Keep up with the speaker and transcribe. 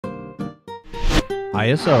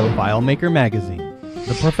ISO FileMaker Magazine,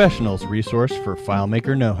 the professional's resource for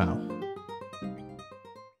FileMaker know-how.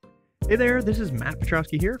 Hey there, this is Matt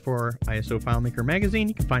Petrowski here for ISO FileMaker Magazine.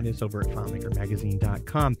 You can find us over at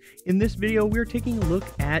FileMakerMagazine.com. In this video, we're taking a look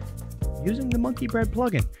at using the Monkeybread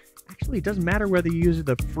plugin. Actually, it doesn't matter whether you use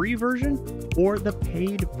the free version or the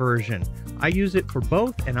paid version. I use it for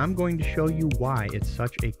both, and I'm going to show you why it's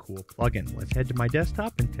such a cool plugin. Let's head to my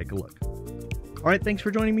desktop and take a look. All right, thanks for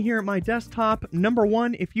joining me here at my desktop. Number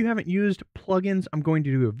one, if you haven't used plugins, I'm going to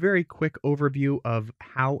do a very quick overview of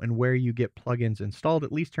how and where you get plugins installed,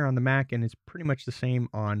 at least here on the Mac, and it's pretty much the same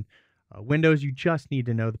on Windows. You just need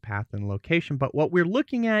to know the path and location. But what we're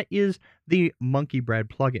looking at is the Monkeybread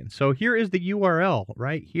plugin. So here is the URL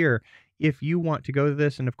right here if you want to go to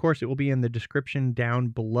this, and of course it will be in the description down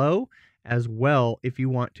below as well if you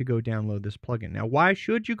want to go download this plugin. Now, why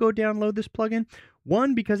should you go download this plugin?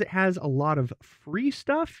 One, because it has a lot of free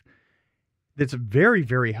stuff that's very,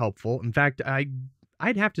 very helpful. In fact,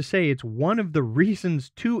 I'd have to say it's one of the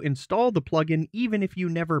reasons to install the plugin, even if you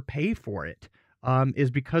never pay for it,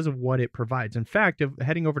 is because of what it provides. In fact, if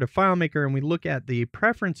heading over to FileMaker and we look at the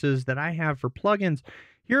preferences that I have for plugins,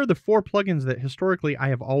 here are the 4 plugins that historically I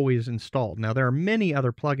have always installed. Now, there are many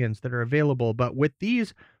other plugins that are available, but with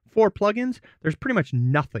these 4 plugins, there's pretty much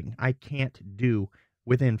nothing I can't do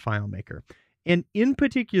within FileMaker. And in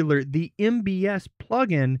particular, the MBS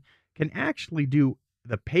plugin can actually do,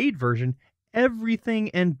 the paid version,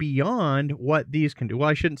 everything and beyond what these can do. Well,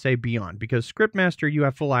 I shouldn't say beyond, because ScriptMaster, you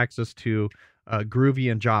have full access to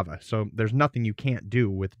Groovy and Java, so there's nothing you can't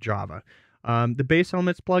do with Java. The Base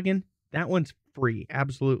Elements plugin, that one's free,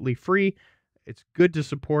 absolutely free. It's good to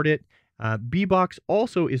support it. Bbox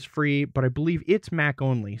also is free, but I believe it's Mac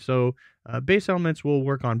only. So Base Elements will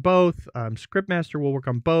work on both. ScriptMaster will work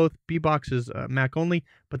on both. Bbox is Mac only.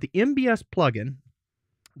 But the MBS plugin,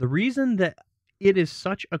 the reason that it is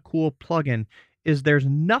such a cool plugin is there's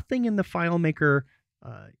nothing in the FileMaker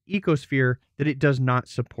ecosphere that it does not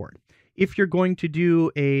support. If you're going to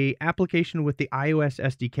do a application with the iOS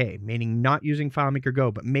SDK, meaning not using FileMaker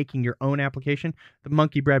Go, but making your own application, the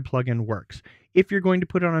Monkeybread plugin works. If you're going to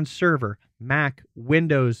put it on server, Mac,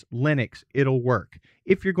 Windows, Linux, it'll work.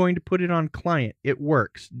 If you're going to put it on client, it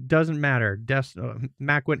works. Doesn't matter.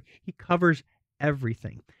 Mac, he covers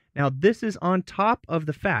everything. Now, this is on top of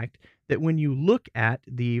the fact that when you look at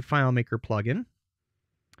the FileMaker plugin,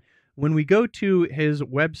 when we go to his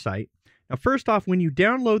website, now, first off, when you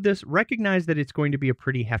download this, recognize that it's going to be a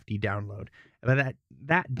pretty hefty download. But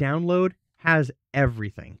that download has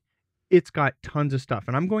everything. It's got tons of stuff.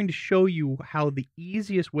 And I'm going to show you how the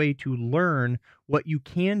easiest way to learn what you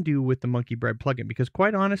can do with the Monkeybread plugin. Because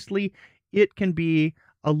quite honestly, it can be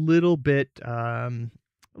a little bit,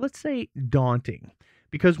 let's say, daunting.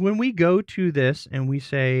 Because when we go to this and we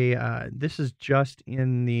say, this is just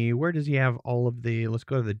in the, where does he have all of the, let's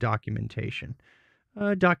go to the documentation.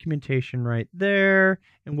 Documentation right there,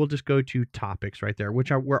 and we'll just go to topics right there, which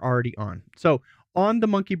we're already on. So on the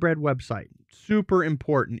Monkeybread website, super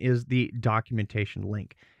important is the documentation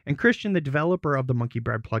link. And Christian, the developer of the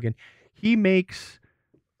Monkeybread plugin, he makes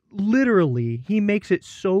it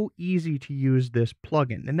so easy to use this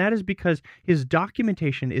plugin. And that is because his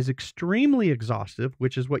documentation is extremely exhaustive,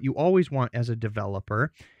 which is what you always want as a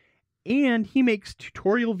developer. And he makes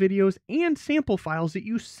tutorial videos and sample files that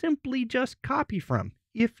you simply just copy from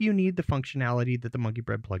if you need the functionality that the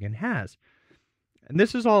Monkeybread plugin has. And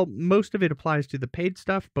this is all, most of it applies to the paid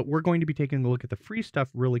stuff, but we're going to be taking a look at the free stuff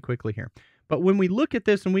really quickly here. But when we look at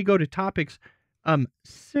this and we go to topics,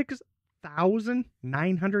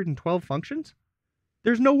 6,912 functions,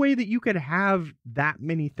 there's no way that you could have that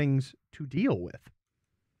many things to deal with.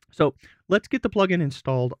 So let's get the plugin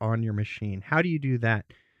installed on your machine. How do you do that?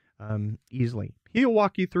 Easily. He'll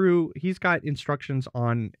walk you through. He's got instructions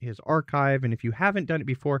on his archive, and if you haven't done it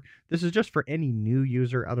before, this is just for any new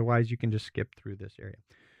user. Otherwise, you can just skip through this area.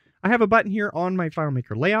 I have a button here on my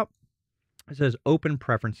FileMaker layout. It says Open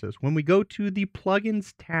Preferences. When we go to the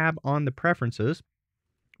Plugins tab on the Preferences,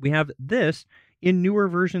 we have this in newer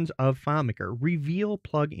versions of FileMaker, Reveal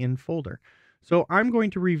Plugin Folder. So I'm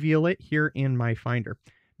going to reveal it here in my Finder.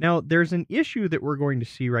 Now, there's an issue that we're going to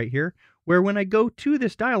see right here, where when I go to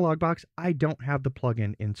this dialog box, I don't have the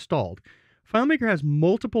plugin installed. FileMaker has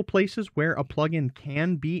multiple places where a plugin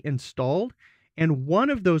can be installed, and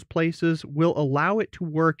one of those places will allow it to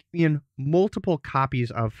work in multiple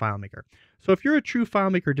copies of FileMaker. So if you're a true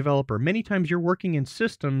FileMaker developer, many times you're working in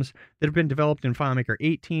systems that have been developed in FileMaker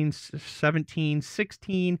 18, 17,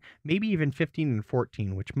 16, maybe even 15 and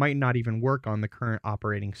 14, which might not even work on the current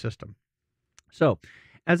operating system. So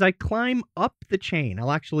as I climb up the chain,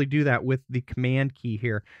 I'll actually do that with the command key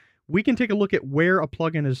here. we can take a look at where a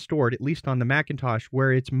plugin is stored, at least on the Macintosh,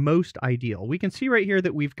 where it's most ideal. We can see right here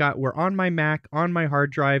that we're on my Mac, on my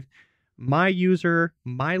hard drive, my user,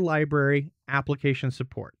 my library, application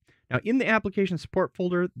support. Now, in the application support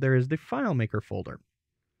folder, there is the FileMaker folder.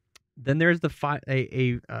 Then there's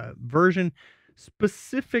the version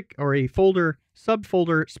specific, or a folder,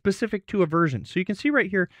 subfolder specific to a version. So you can see right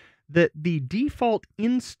here that the default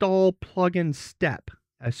install plugin step,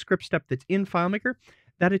 a script step that's in FileMaker,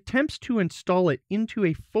 that attempts to install it into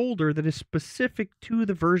a folder that is specific to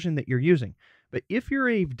the version that you're using. But if you're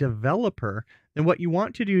a developer, then what you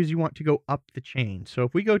want to do is you want to go up the chain. So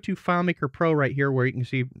if we go to FileMaker Pro right here, where you can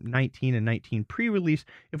see 19 and 19 pre-release,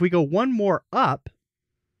 if we go one more up,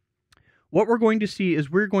 what we're going to see is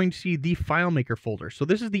we're going to see the FileMaker folder. So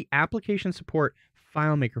this is the application support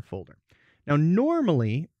FileMaker folder. Now,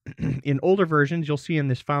 normally, in older versions, you'll see in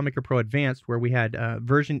this FileMaker Pro Advanced, where we had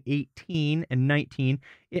version 18 and 19,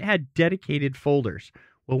 it had dedicated folders.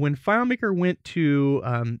 Well, when FileMaker went to,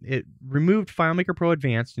 it removed FileMaker Pro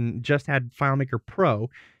Advanced and just had FileMaker Pro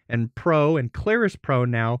and Claris Pro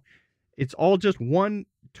now, it's all just one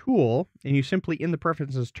tool, and you simply, in the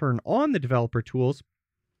preferences, turn on the developer tools.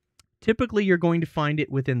 Typically, you're going to find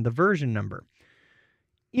it within the version number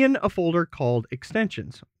in a folder called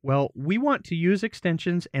extensions. Well, we want to use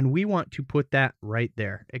extensions, and we want to put that right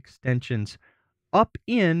there, extensions, up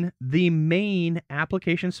in the main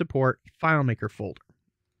application support FileMaker folder.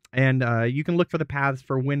 And you can look for the paths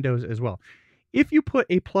for Windows as well. If you put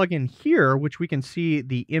a plugin here, which we can see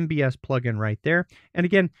the MBS plugin right there, and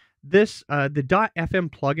again, this the .fm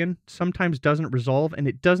plugin sometimes doesn't resolve, and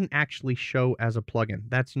it doesn't actually show as a plugin.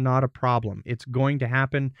 That's not a problem. It's going to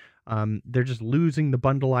happen. They're just losing the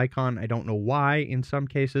bundle icon. I don't know why in some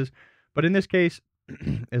cases, but in this case,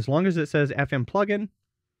 as long as it says FM plugin,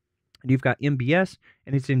 and you've got MBS,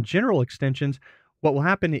 and it's in general extensions, what will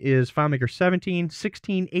happen is FileMaker 17,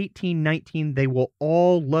 16, 18, 19, they will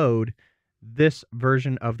all load this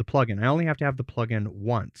version of the plugin. I only have to have the plugin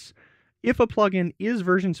once. If a plugin is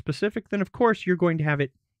version specific, then of course you're going to have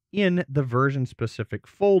it in the version specific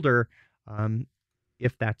folder,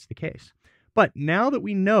 if that's the case. But now that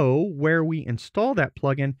we know where we install that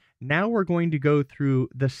plugin, now we're going to go through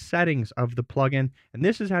the settings of the plugin, and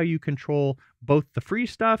this is how you control both the free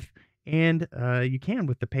stuff and you can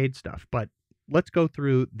with the paid stuff. But let's go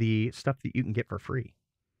through the stuff that you can get for free.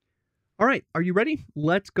 All right, are you ready?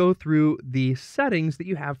 Let's go through the settings that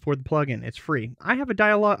you have for the plugin. It's free. I have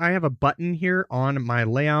a button here on my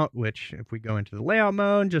layout, which if we go into the layout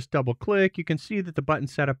mode, just double click, you can see that the button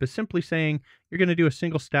setup is simply saying you're going to do a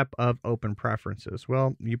single step of open preferences.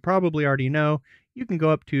 Well, you probably already know you can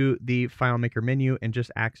go up to the FileMaker menu and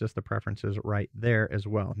just access the preferences right there as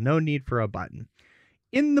well. No need for a button.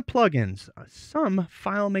 In the plugins, some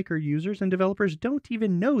FileMaker users and developers don't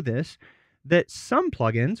even know this, that some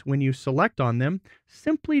plugins, when you select on them,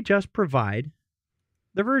 simply just provide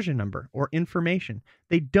the version number or information.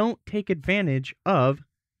 They don't take advantage of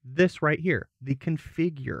this right here, the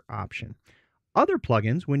configure option. Other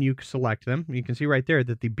plugins, when you select them, you can see right there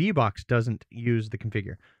that the B box doesn't use the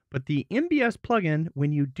configure. But the MBS plugin,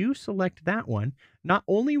 when you do select that one, not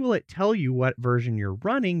only will it tell you what version you're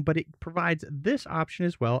running, but it provides this option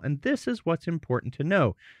as well, and this is what's important to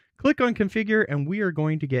know. Click on configure, and we are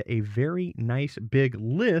going to get a very nice big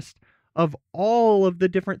list of all of the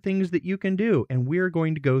different things that you can do. And we're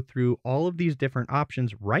going to go through all of these different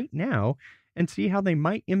options right now and see how they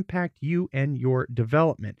might impact you and your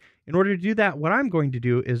development. In order to do that, what I'm going to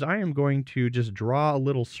do is I am going to just draw a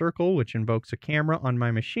little circle, which invokes a camera on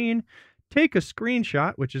my machine, take a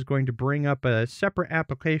screenshot, which is going to bring up a separate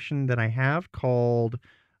application that I have called,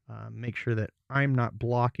 make sure that I'm not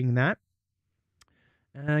blocking that.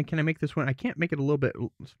 Can I make this one? I can't make it a little bit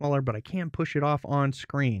smaller, but I can push it off on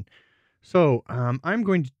screen. So I'm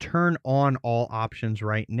going to turn on all options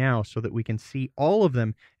right now so that we can see all of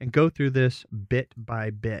them and go through this bit by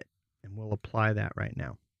bit. And we'll apply that right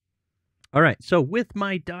now. All right, so with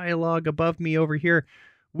my dialog above me over here,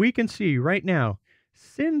 we can see right now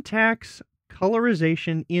syntax,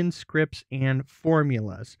 colorization in scripts, and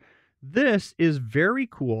formulas. This is very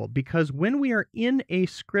cool because when we are in a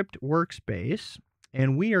script workspace,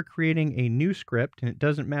 and we are creating a new script, and it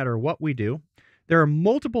doesn't matter what we do, there are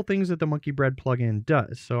multiple things that the Monkeybread plugin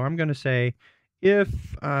does. So I'm going to say if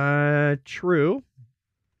true,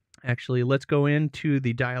 actually, let's go into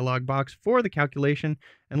the dialog box for the calculation,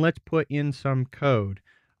 and let's put in some code.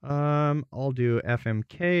 I'll do FM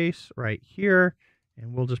case right here,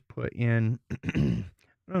 and we'll just put in, I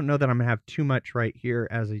don't know that I'm going to have too much right here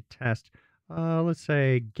as a test. Let's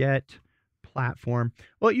say get platform.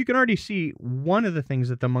 Well, you can already see one of the things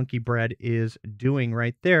that the Monkeybread is doing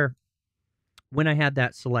right there when I had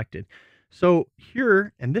that selected. So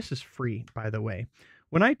here, and this is free, by the way,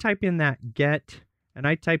 when I type in that get and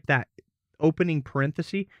I type that opening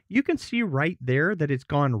parenthesis, you can see right there that it's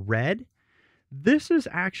gone red. This is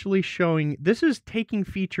actually showing, this is taking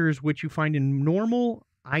features which you find in normal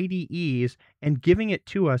IDEs and giving it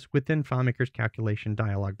to us within FileMaker's calculation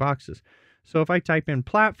dialog boxes. So if I type in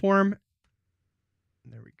platform,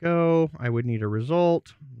 there we go, I would need a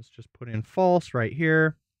result. Let's just put in false right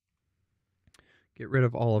here. Get rid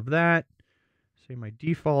of all of that. Say my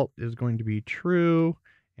default is going to be true,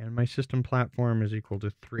 and my system platform is equal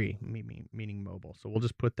to 3, meaning mobile. So we'll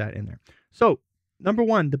just put that in there. So number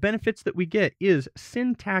one, the benefits that we get is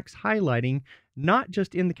syntax highlighting, not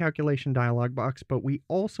just in the calculation dialog box, but we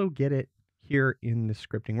also get it here in the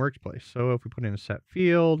scripting workspace. So if we put in a set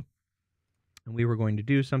field, and we were going to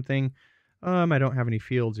do something, I don't have any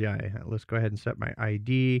fields. Yeah, let's go ahead and set my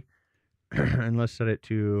ID, and let's set it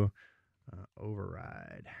to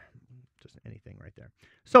override, just anything right there.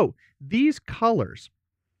 So these colors,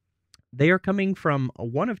 they are coming from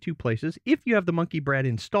one of two places. If you have the Monkeybread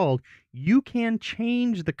installed, you can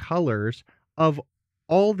change the colors of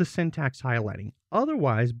all the syntax highlighting.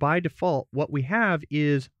 Otherwise, by default, what we have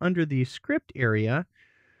is under the script area,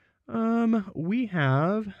 we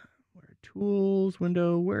have tools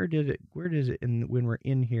window. Where does it when we're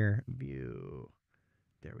in here? View.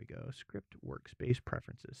 There we go. Script workspace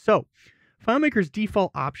preferences. So FileMaker's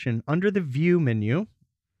default option under the View menu,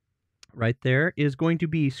 right there, is going to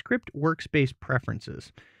be Script Workspace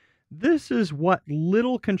Preferences. This is what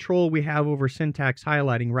little control we have over syntax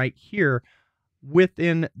highlighting right here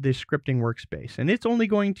within the scripting workspace. And it's only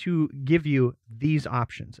going to give you these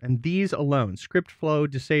options, and these alone: script flow,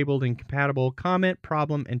 disabled, incompatible, comment,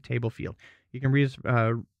 problem, and table field. You can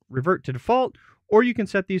revert to default, or you can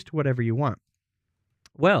set these to whatever you want.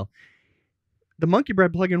 Well, the Monkeybread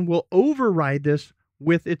plugin will override this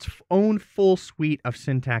with its own full suite of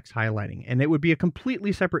syntax highlighting. And it would be a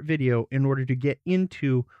completely separate video in order to get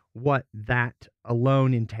into what that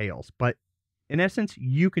alone entails. But in essence,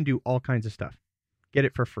 you can do all kinds of stuff. Get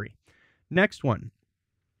it for free. Next one.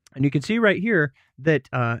 And you can see right here that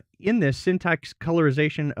in this syntax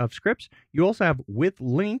colorization of scripts, you also have with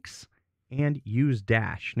links and use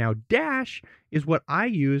dash. Now, dash is what I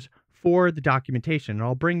use for the documentation. And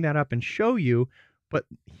I'll bring that up and show you, but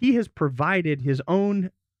he has provided his own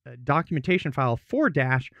documentation file for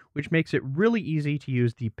dash, which makes it really easy to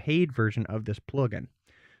use the paid version of this plugin.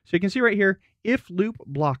 So you can see right here, if loop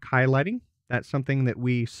block highlighting, that's something that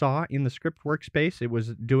we saw in the script workspace. It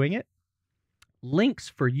was doing it. Links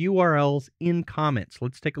for URLs in comments.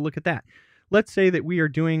 Let's take a look at that. Let's say that we are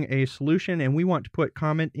doing a solution and we want to put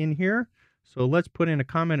comment in here. So let's put in a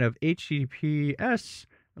comment of HTTPS,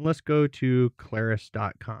 and let's go to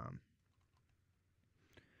claris.com.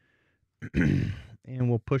 And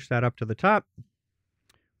we'll push that up to the top.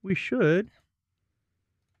 We should,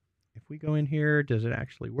 if we go in here, does it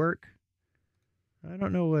actually work? I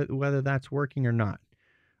don't know whether that's working or not.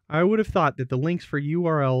 I would have thought that the links for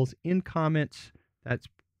URLs in comments, that's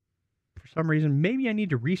for some reason, maybe I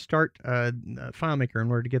need to restart FileMaker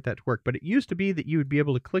in order to get that to work. But it used to be that you would be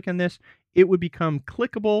able to click on this, it would become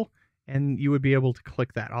clickable, and you would be able to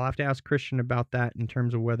click that. I'll have to ask Christian about that in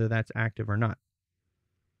terms of whether that's active or not.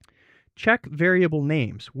 Check variable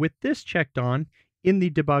names. With this checked on in the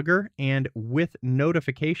debugger and with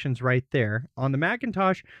notifications right there, on the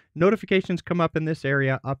Macintosh, notifications come up in this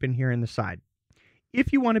area up in here in the side.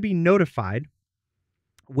 If you want to be notified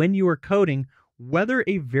when you are coding whether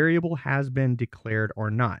a variable has been declared or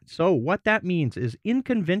not. So what that means is in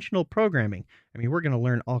conventional programming, I mean, we're going to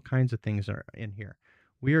learn all kinds of things in here.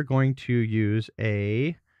 We are going to use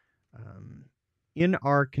a, in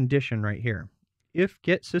our condition right here, if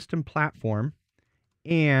get system platform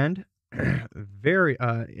and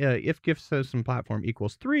if get system platform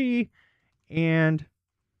equals 3 and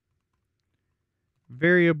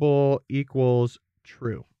variable equals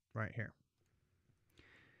true right here.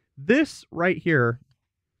 This right here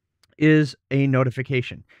is a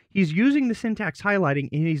notification. He's using the syntax highlighting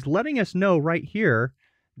and he's letting us know right here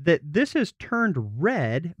that this has turned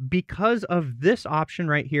red because of this option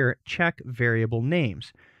right here, check variable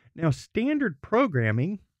names. Now, standard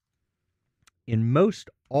programming in most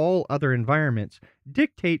all other environments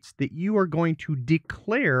dictates that you are going to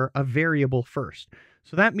declare a variable first.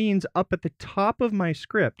 So that means up at the top of my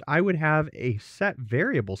script, I would have a set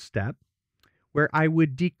variable step where I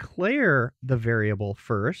would declare the variable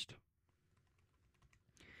first.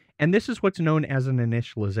 And this is what's known as an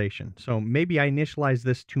initialization. So maybe I initialize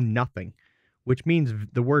this to nothing, which means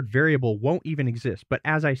the word variable won't even exist. But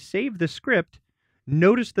as I save the script,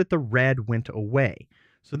 notice that the red went away.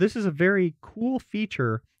 So this is a very cool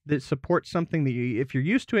feature that supports something that if you're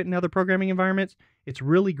used to it in other programming environments, it's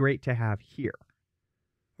really great to have here.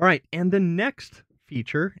 All right, and the next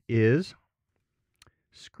feature is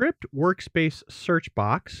Script Workspace Search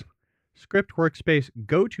Box, Script Workspace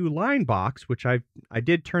Go To Line Box, which I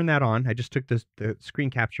did turn that on. I just took the screen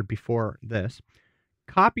capture before this.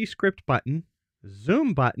 Copy Script button,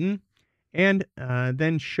 Zoom button, and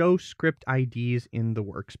then Show Script IDs in the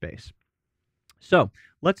workspace. So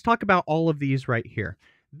let's talk about all of these right here.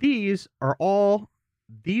 These are all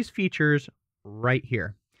these features right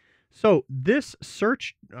here. So this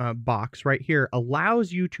search box right here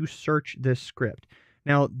allows you to search this script.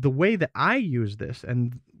 Now, the way that I use this,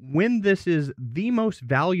 and when this is the most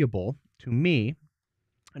valuable to me,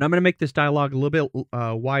 and I'm going to make this dialog a little bit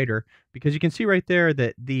wider, because you can see right there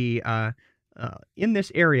that the in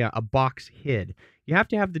this area, a box hid. You have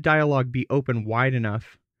to have the dialog be open wide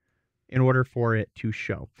enough in order for it to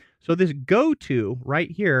show. So this go to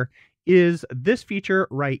right here is this feature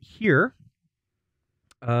right here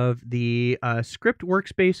of the Script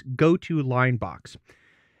Workspace Go To Line Box.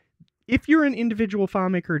 If you're an individual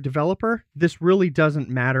FileMaker developer, this really doesn't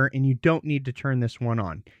matter and you don't need to turn this one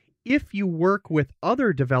on. If you work with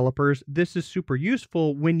other developers, this is super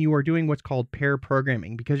useful when you are doing what's called pair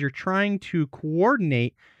programming, because you're trying to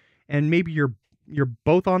coordinate, and maybe you're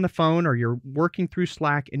both on the phone or you're working through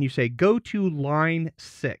Slack and you say, go to line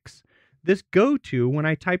 6. This go to, when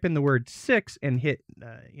I type in the word 6 and hit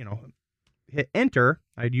enter,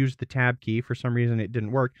 I'd use the tab key. For some reason it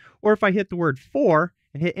didn't work. Or if I hit the word 4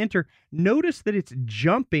 and hit enter, notice that it's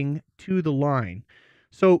jumping to the line.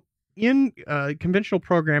 So in conventional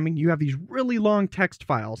programming, you have these really long text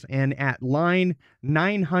files, and at line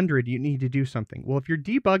 900, you need to do something. Well, if you're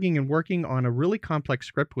debugging and working on a really complex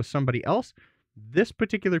script with somebody else, this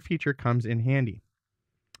particular feature comes in handy.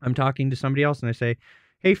 I'm talking to somebody else and I say,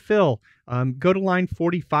 hey, Phil, go to line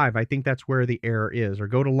 45. I think that's where the error is. Or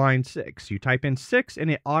go to line 6. You type in 6 and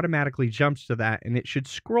it automatically jumps to that, and it should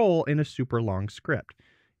scroll in a super long script.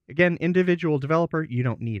 Again, individual developer, you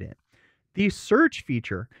don't need it. The search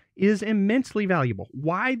feature is immensely valuable.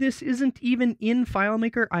 Why this isn't even in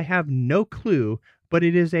FileMaker, I have no clue, but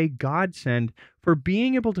it is a godsend for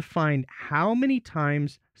being able to find how many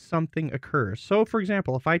times something occurs. So, for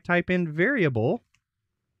example, if I type in variable,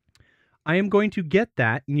 I am going to get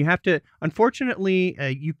that, and you have to, unfortunately,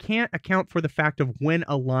 you can't account for the fact of when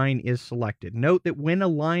a line is selected. Note that when a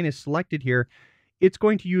line is selected here, it's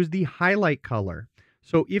going to use the highlight color.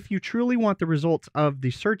 So if you truly want the results of the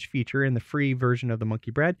search feature in the free version of the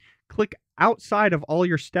Monkeybread, click outside of all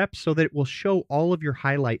your steps so that it will show all of your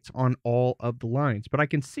highlights on all of the lines. But I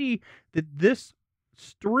can see that this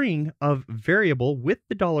string of variable with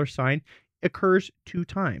the $ occurs 2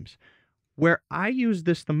 times. Where I use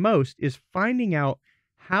this the most is finding out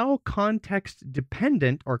how context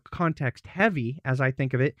dependent or context heavy, as I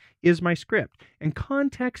think of it, is my script. And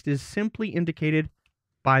context is simply indicated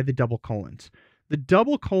by the double colons. The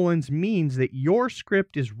double colons means that your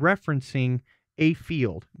script is referencing a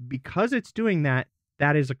field. Because it's doing that,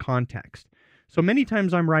 that is a context. So many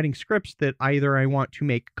times I'm writing scripts that either I want to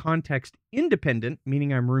make context independent,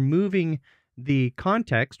 meaning I'm removing the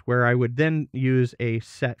context, where I would then use a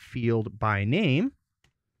set field by name,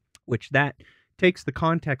 which that takes the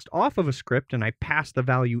context off of a script and I pass the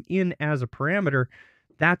value in as a parameter.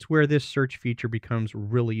 That's where this search feature becomes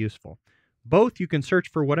really useful. Both, you can search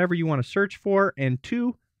for whatever you want to search for, and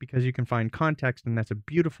 2, because you can find context, and that's a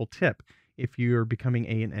beautiful tip if you're becoming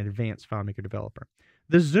an advanced FileMaker developer.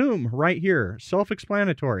 The zoom right here,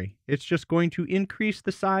 self-explanatory. It's just going to increase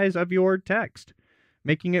the size of your text,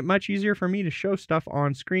 making it much easier for me to show stuff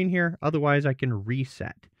on screen here. Otherwise, I can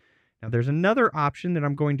reset. Now, there's another option that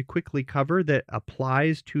I'm going to quickly cover that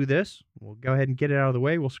applies to this. We'll go ahead and get it out of the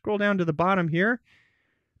way. We'll scroll down to the bottom here.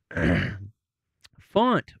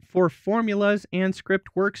 Font for formulas and script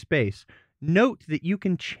workspace. Note that you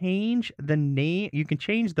can change the name, you can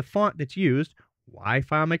change the font that's used. Why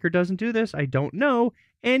FileMaker doesn't do this, I don't know.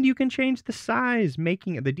 And you can change the size,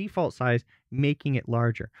 making it the default size, making it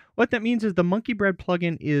larger. What that means is the Monkeybread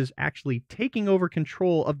plugin is actually taking over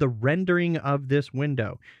control of the rendering of this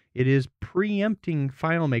window. It is preempting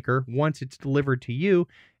FileMaker once it's delivered to you,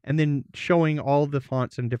 and then showing all the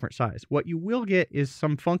fonts in different size. What you will get is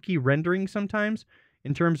some funky rendering sometimes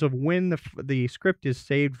in terms of when the script is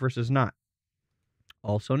saved versus not.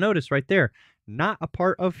 Also notice right there, not a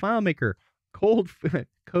part of FileMaker.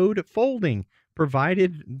 Code folding,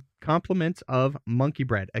 provided compliments of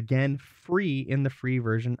Monkeybread. Again, free in the free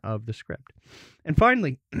version of the script. And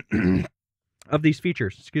finally, of these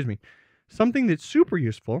features, something that's super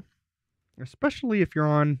useful, especially if you're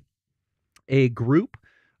on a group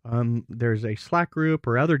There's a Slack group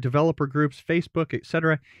or other developer groups, Facebook,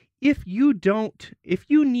 etc. If you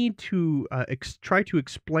need to try to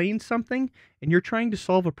explain something and you're trying to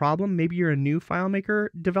solve a problem, maybe you're a new FileMaker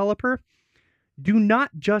developer, do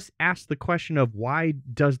not just ask the question of why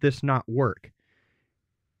does this not work.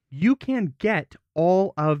 You can get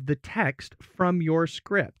all of the text from your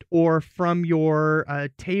script or from your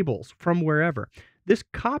tables, from wherever. This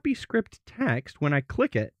copy script text, when I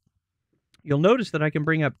click it, you'll notice that I can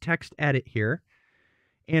bring up text edit here.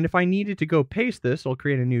 And if I needed to go paste this, I'll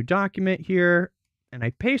create a new document here, and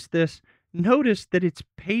I paste this. Notice that it's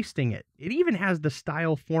pasting it. It even has the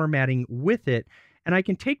style formatting with it. And I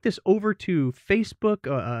can take this over to Facebook,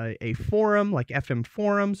 a forum like FM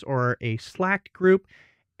Forums, or a Slack group,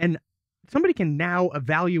 and somebody can now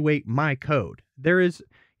evaluate my code.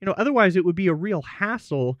 Otherwise it would be a real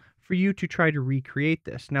hassle for you to try to recreate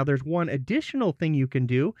this. Now, there's one additional thing you can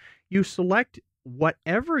do. You select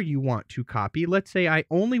whatever you want to copy. Let's say I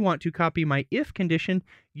only want to copy my if condition.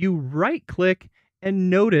 You right-click and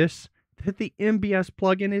notice that the MBS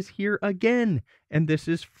plugin is here again, and this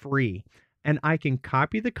is free. And I can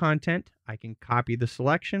copy the content, I can copy the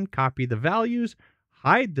selection, copy the values,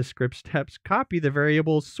 hide the script steps, copy the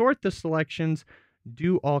variables, sort the selections,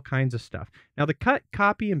 do all kinds of stuff. Now, the cut,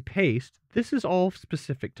 copy, and paste, this is all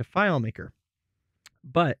specific to FileMaker.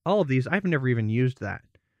 But all of these, I've never even used that.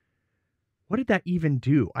 What did that even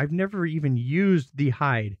do? I've never even used the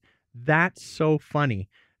hide. That's so funny.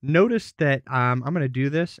 Notice that I'm going to do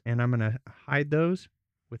this, and I'm going to hide those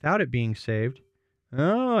without it being saved.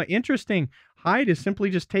 Oh, interesting. Hide is simply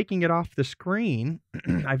just taking it off the screen.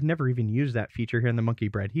 I've never even used that feature here in the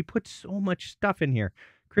Monkeybread. He puts so much stuff in here.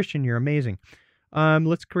 Christian, you're amazing.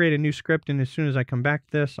 Let's create a new script, and as soon as I come back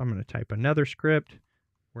to this, I'm going to type another script.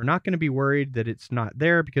 We're not going to be worried that it's not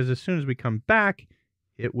there, because as soon as we come back,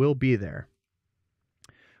 it will be there.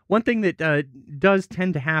 One thing that does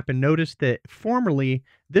tend to happen, notice that formerly,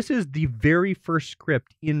 this is the very first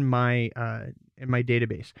script in my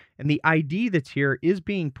database. And the ID that's here is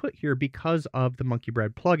being put here because of the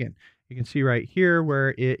Monkeybread plugin. You can see right here where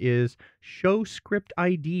it is show script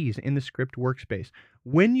IDs in the script workspace.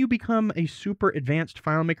 When you become a super advanced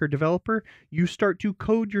FileMaker developer, you start to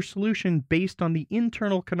code your solution based on the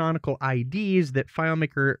internal canonical IDs that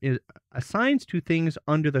FileMaker assigns to things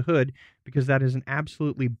under the hood, because that is an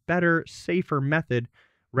absolutely better, safer method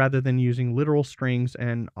rather than using literal strings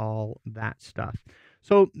and all that stuff.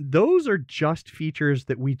 So those are just features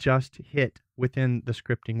that we just hit within the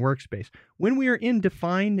scripting workspace. When we are in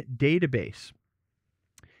define database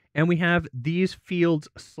and we have these fields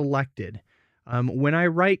selected, when I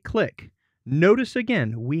right click, notice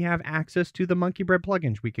again, we have access to the Monkeybread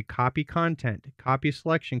plugins. We could copy content, copy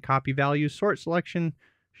selection, copy values, sort selection,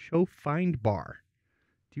 show find bar.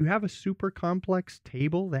 Do you have a super complex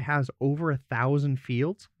table that has over 1,000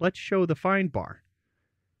 fields? Let's show the find bar.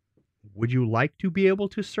 Would you like to be able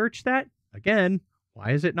to search that? Again,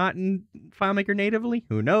 why is it not in FileMaker natively?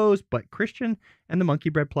 Who knows? But Christian and the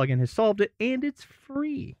Monkeybread plugin has solved it, and it's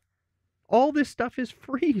free. All this stuff is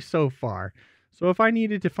free so far. So if I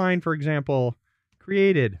needed to find, for example,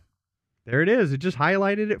 created, there it is. It just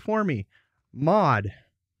highlighted it for me. Mod.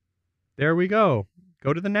 There we go.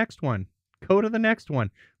 Go to the next one. Go to the next one.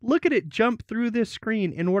 Look at it jump through this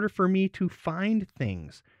screen in order for me to find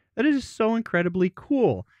things. That is so incredibly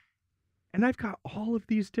cool. And I've got all of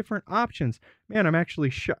these different options. Man, I'm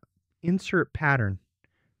actually insert pattern.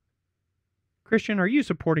 Christian, are you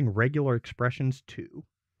supporting regular expressions too?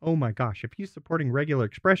 Oh my gosh, if he's supporting regular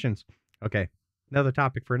expressions, okay, another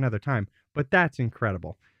topic for another time, but that's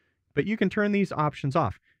incredible. But you can turn these options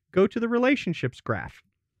off. Go to the relationships graph.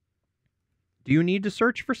 Do you need to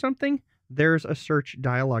search for something? There's a search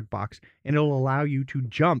dialog box, and it'll allow you to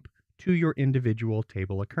jump to your individual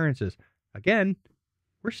table occurrences. Again,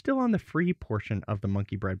 we're still on the free portion of the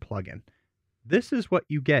Monkeybread plugin. This is what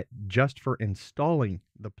you get just for installing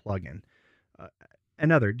the plugin.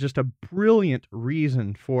 Just a brilliant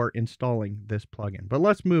reason for installing this plugin. But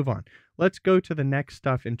let's move on. Let's go to the next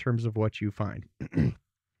stuff in terms of what you find.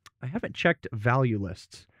 I haven't checked value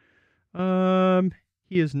lists.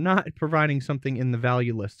 He is not providing something in the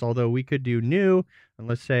value lists, although we could do new, and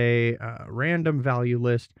let's say random value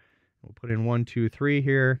list. We'll put in 1, 2, 3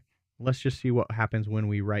 here. Let's just see what happens when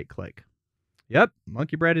we right-click. Yep,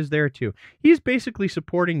 Monkeybread is there too. He's basically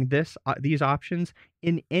supporting these options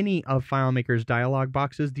in any of FileMaker's dialog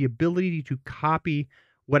boxes, the ability to copy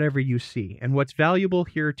whatever you see. And what's valuable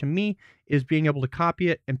here to me is being able to copy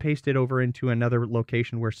it and paste it over into another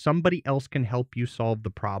location where somebody else can help you solve the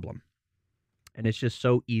problem. And it's just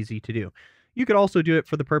so easy to do. You could also do it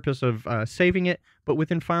for the purpose of saving it, but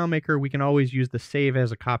within FileMaker, we can always use the save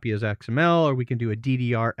as a copy as XML, or we can do a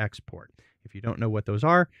DDR export. If you don't know what those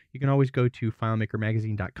are, you can always go to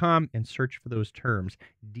FileMakerMagazine.com and search for those terms,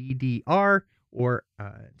 DDR or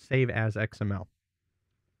save as XML.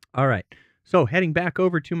 All right, so heading back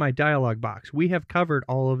over to my dialog box, we have covered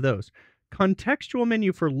all of those. Contextual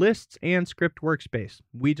menu for lists and script workspace.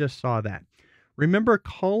 We just saw that. Remember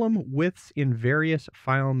column widths in various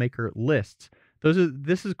FileMaker lists.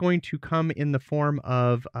 This is going to come in the form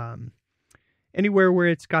of anywhere where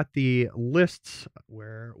it's got the lists,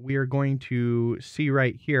 where we are going to see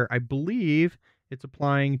right here. I believe it's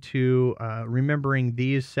applying to remembering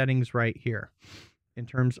these settings right here in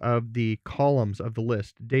terms of the columns of the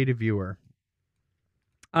list, data viewer.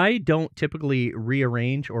 I don't typically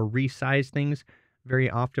rearrange or resize things very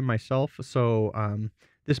often myself, so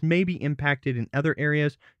this may be impacted in other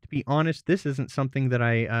areas. To be honest, this isn't something that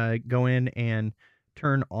I go in and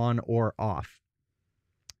turn on or off.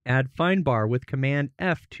 Add find bar with Command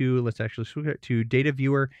F to, let's actually switch it to data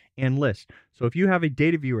viewer and list. So if you have a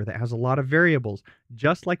data viewer that has a lot of variables,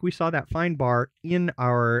 just like we saw that find bar in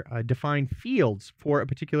our defined fields for a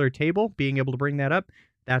particular table, being able to bring that up,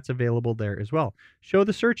 that's available there as well. Show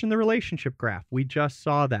the search in the relationship graph. We just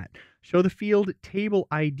saw that. Show the field table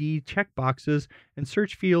ID checkboxes and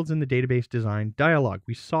search fields in the database design dialog.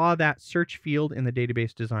 We saw that search field in the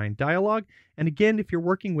database design dialog. And again, if you're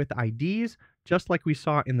working with IDs, just like we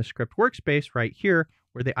saw in the script workspace right here,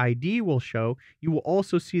 where the ID will show, you will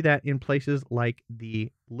also see that in places like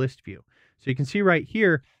the list view. So you can see right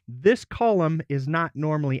here, this column is not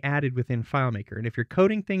normally added within FileMaker. And if you're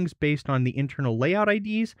coding things based on the internal layout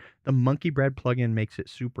IDs, the Monkeybread plugin makes it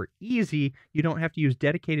super easy. You don't have to use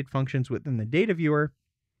dedicated functions within the data viewer.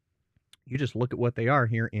 You just look at what they are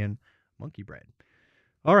here in Monkeybread.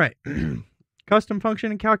 All right. Custom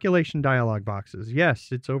function and calculation dialog boxes. Yes,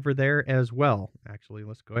 it's over there as well. Actually,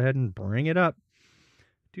 let's go ahead and bring it up.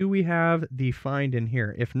 Do we have the find in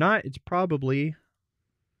here? If not, it's probably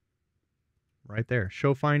right there,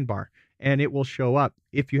 show find bar, and it will show up.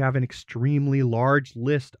 If you have an extremely large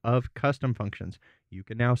list of custom functions, you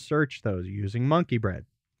can now search those using Monkeybread.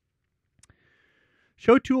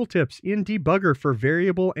 Show tooltips in debugger for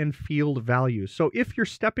variable and field values. So if you're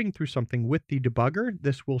stepping through something with the debugger,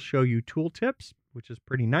 this will show you tooltips, which is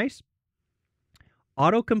pretty nice.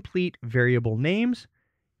 Autocomplete variable names,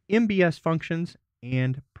 MBS functions,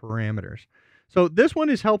 and parameters. So this one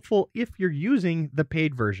is helpful if you're using the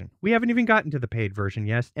paid version. We haven't even gotten to the paid version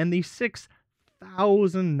yet, and the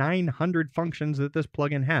 6,900 functions that this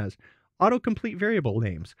plugin has. Autocomplete variable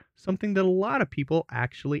names, something that a lot of people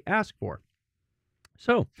actually ask for.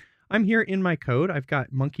 So I'm here in my code. I've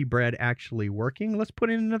got Monkeybread actually working. Let's put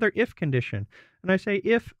in another if condition. And I say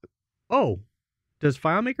if, oh, does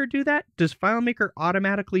FileMaker do that? Does FileMaker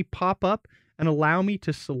automatically pop up and allow me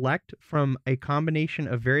to select from a combination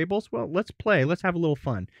of variables? Well, let's play. Let's have a little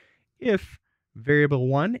fun. If variable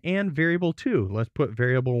 1 and variable 2. Let's put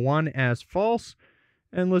variable 1 as false,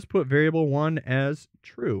 and let's put variable 1 as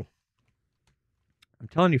true. I'm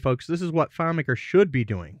telling you, folks, this is what FileMaker should be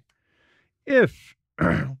doing. If,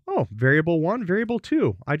 oh, variable 1, variable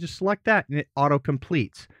 2. I just select that, and it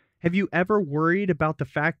auto-completes. Have you ever worried about the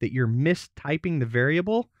fact that you're mistyping the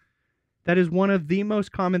variable? That is one of the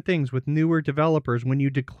most common things with newer developers. When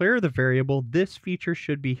you declare the variable, this feature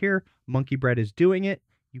should be here. Monkeybread is doing it.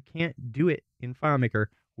 You can't do it in FileMaker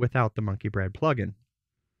without the Monkeybread plugin.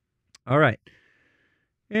 All right.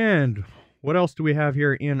 And what else do we have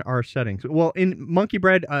here in our settings? Well, in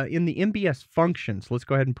Monkeybread, in the MBS functions, let's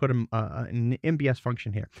go ahead and put an MBS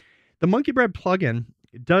function here. The Monkeybread plugin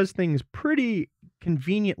does things pretty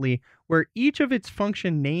conveniently where each of its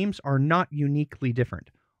function names are not uniquely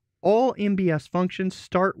different. All MBS functions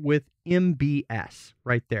start with MBS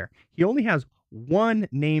right there. He only has one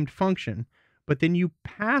named function, but then you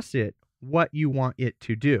pass it what you want it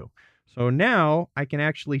to do. So now I can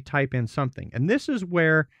actually type in something. And this is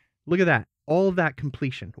where, look at that, all of that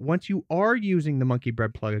completion. Once you are using the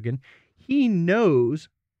Monkeybread plugin, he knows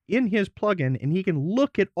in his plugin and he can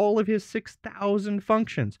look at all of his 6,000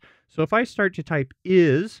 functions. So if I start to type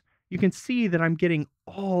is, you can see that I'm getting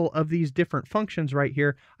all of these different functions right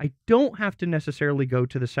here. I don't have to necessarily go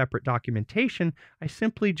to the separate documentation. I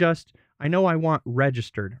simply just, I know I want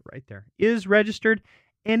registered right there. Is registered,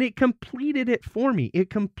 and it completed it for me. It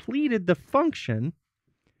completed the function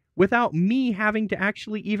without me having to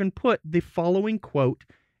actually even put the following quote,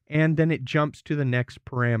 and then it jumps to the next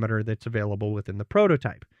parameter that's available within the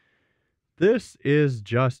prototype. This is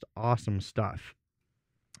just awesome stuff.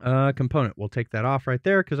 Component, we'll take that off right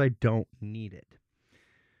there because I don't need it.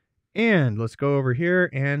 And let's go over here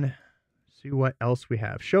and see what else we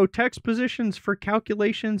have. Show text positions for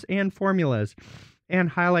calculations and formulas, and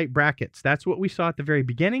highlight brackets. That's what we saw at the very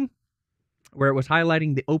beginning, where it was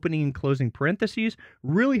highlighting the opening and closing parentheses.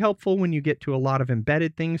 Really helpful when you get to a lot of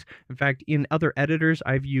embedded things. In fact, in other editors,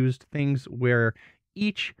 I've used things where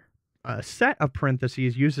each set of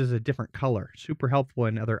parentheses uses a different color. Super helpful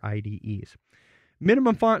in other IDEs.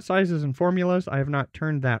 Minimum font sizes and formulas, I have not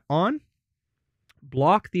turned that on.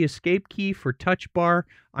 Block the escape key for touch bar.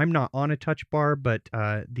 I'm not on a touch bar, but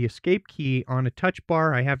the escape key on a touch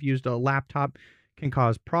bar, I have used a laptop, can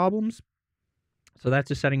cause problems. So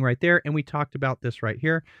that's a setting right there, and we talked about this right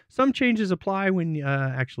here. Some changes apply when,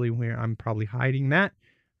 I'm probably hiding that,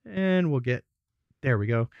 and we'll get, there we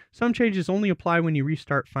go. Some changes only apply when you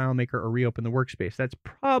restart FileMaker or reopen the workspace. That's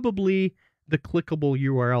probably the clickable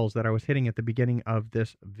URLs that I was hitting at the beginning of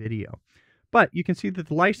this video. But you can see that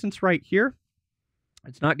the license right here,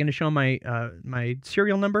 it's not going to show my, my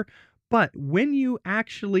serial number, but when you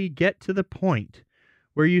actually get to the point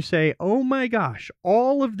where you say, oh my gosh,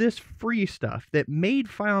 all of this free stuff that made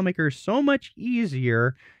FileMaker so much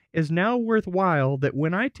easier is now worthwhile, that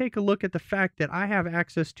when I take a look at the fact that I have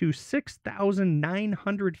access to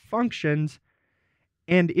 6,900 functions,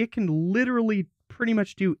 and it can literally pretty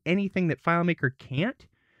much do anything that FileMaker can't,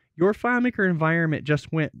 your FileMaker environment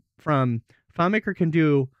just went from FileMaker can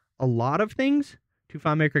do a lot of things to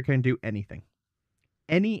FileMaker can do anything.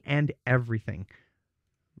 Any and everything.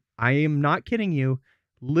 I am not kidding you.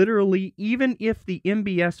 Literally, even if the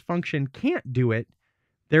MBS function can't do it,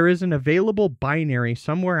 there is an available binary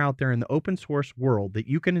somewhere out there in the open source world that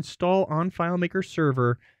you can install on FileMaker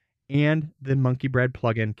server, and the Monkeybread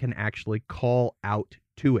plugin can actually call out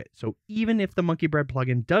to it. So even if the Monkeybread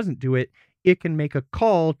plugin doesn't do it, it can make a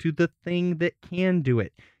call to the thing that can do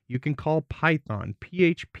it. You can call Python,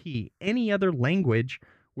 PHP, any other language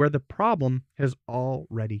where the problem has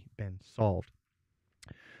already been solved.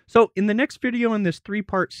 So in the next video in this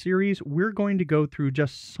 3-part series, we're going to go through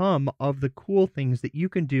just some of the cool things that you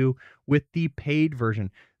can do with the paid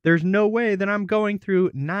version. There's no way that I'm going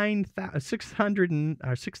through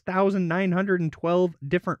 6,912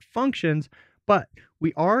 different functions, but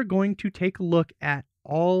we are going to take a look at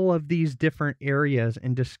all of these different areas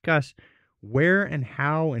and discuss where and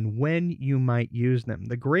how and when you might use them.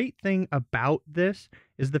 The great thing about this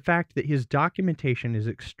is the fact that his documentation is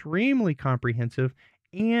extremely comprehensive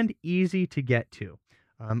and easy to get to.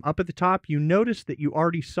 Up at the top, you notice that you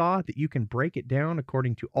already saw that you can break it down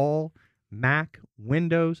according to all Mac,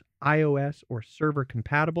 Windows, iOS, or server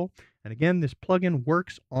compatible. And again, this plugin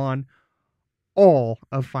works on all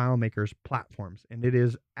of FileMaker's platforms, and it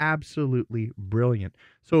is absolutely brilliant.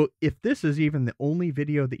 So if this is even the only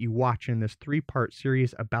video that you watch in this 3-part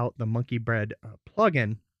series about the Monkeybread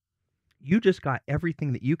plugin, you just got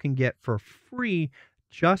everything that you can get for free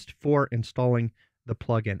just for installing the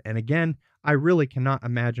plugin. And again, I really cannot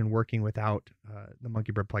imagine working without the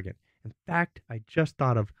Monkeybread plugin. In fact, I just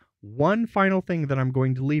thought of one final thing that I'm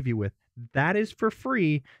going to leave you with. That is for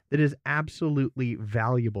free, that is absolutely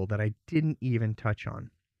valuable, that I didn't even touch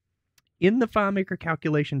on. In the FileMaker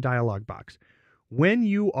calculation dialog box, when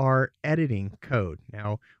you are editing code,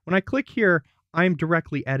 now when I click here, I'm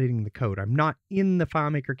directly editing the code. I'm not in the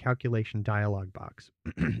FileMaker calculation dialog box.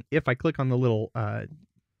 If I click on the little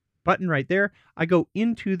button right there, I go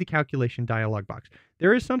into the calculation dialog box.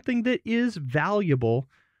 There is something that is valuable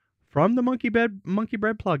from the Monkeybread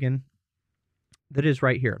plugin that is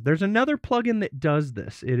right here. There's another plugin that does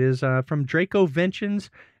this. It is from Dracoventions,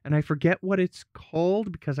 and I forget what it's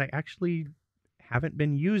called because I actually haven't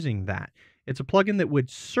been using that. It's a plugin that would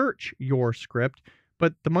search your script,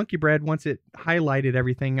 but the Monkeybread, once it highlighted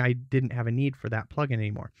everything, I didn't have a need for that plugin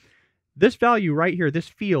anymore. This value right here, this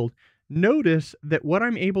field, notice that what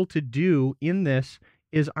I'm able to do in this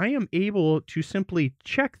is I am able to simply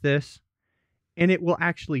check this, and it will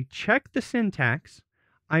actually check the syntax.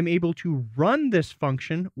 I'm able to run this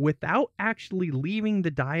function without actually leaving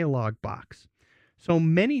the dialog box. So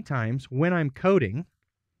many times when I'm coding,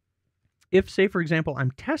 if, say, for example,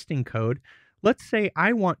 I'm testing code, let's say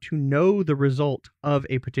I want to know the result of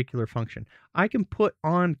a particular function. I can put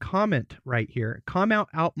on comment right here, comment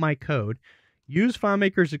out my code, use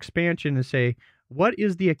FileMaker's expansion and say, what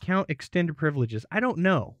is the account extended privileges? I don't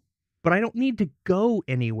know, but I don't need to go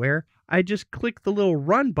anywhere. I just click the little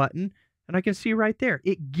run button, and I can see right there,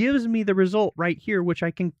 it gives me the result right here, which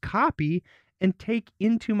I can copy and take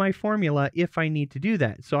into my formula if I need to do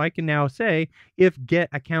that. So I can now say, if get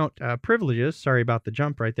account privileges, sorry about the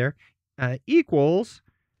jump right there, equals,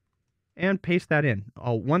 and paste that in.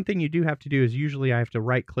 One thing you do have to do is usually I have to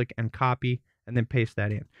right click and copy and then paste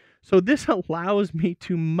that in. So this allows me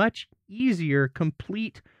to much easier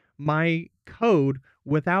complete my code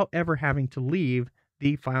without ever having to leave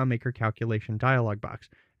the FileMaker calculation dialog box.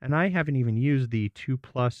 And I haven't even used the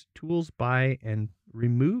 2+ tools by and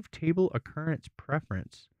remove table occurrence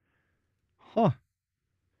preference. Huh.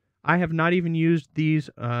 I have not even used these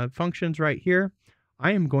functions right here.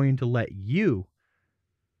 I am going to let you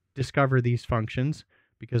discover these functions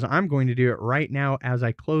because I'm going to do it right now as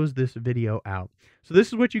I close this video out. So this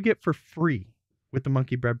is what you get for free with the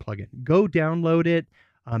Monkeybread plugin. Go download it.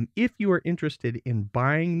 If you are interested in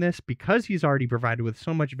buying this, because he's already provided with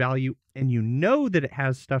so much value and you know that it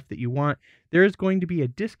has stuff that you want, there is going to be a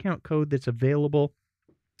discount code that's available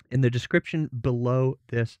in the description below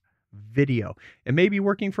this video. It may be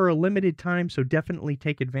working for a limited time, so definitely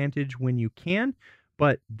take advantage when you can.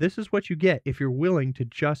 But this is what you get if you're willing to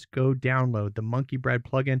just go download the Monkeybread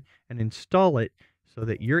plugin and install it so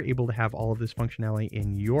that you're able to have all of this functionality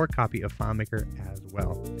in your copy of FileMaker as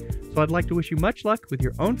well. So I'd like to wish you much luck with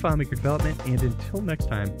your own FileMaker development, and until next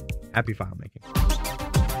time, happy FileMaking.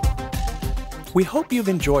 We hope you've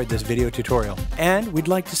enjoyed this video tutorial, and we'd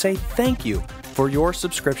like to say thank you for your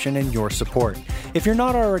subscription and your support. If you're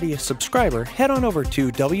not already a subscriber, head on over to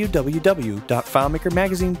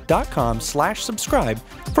www.filemakermagazine.com/subscribe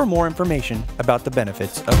for more information about the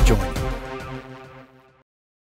benefits of joining.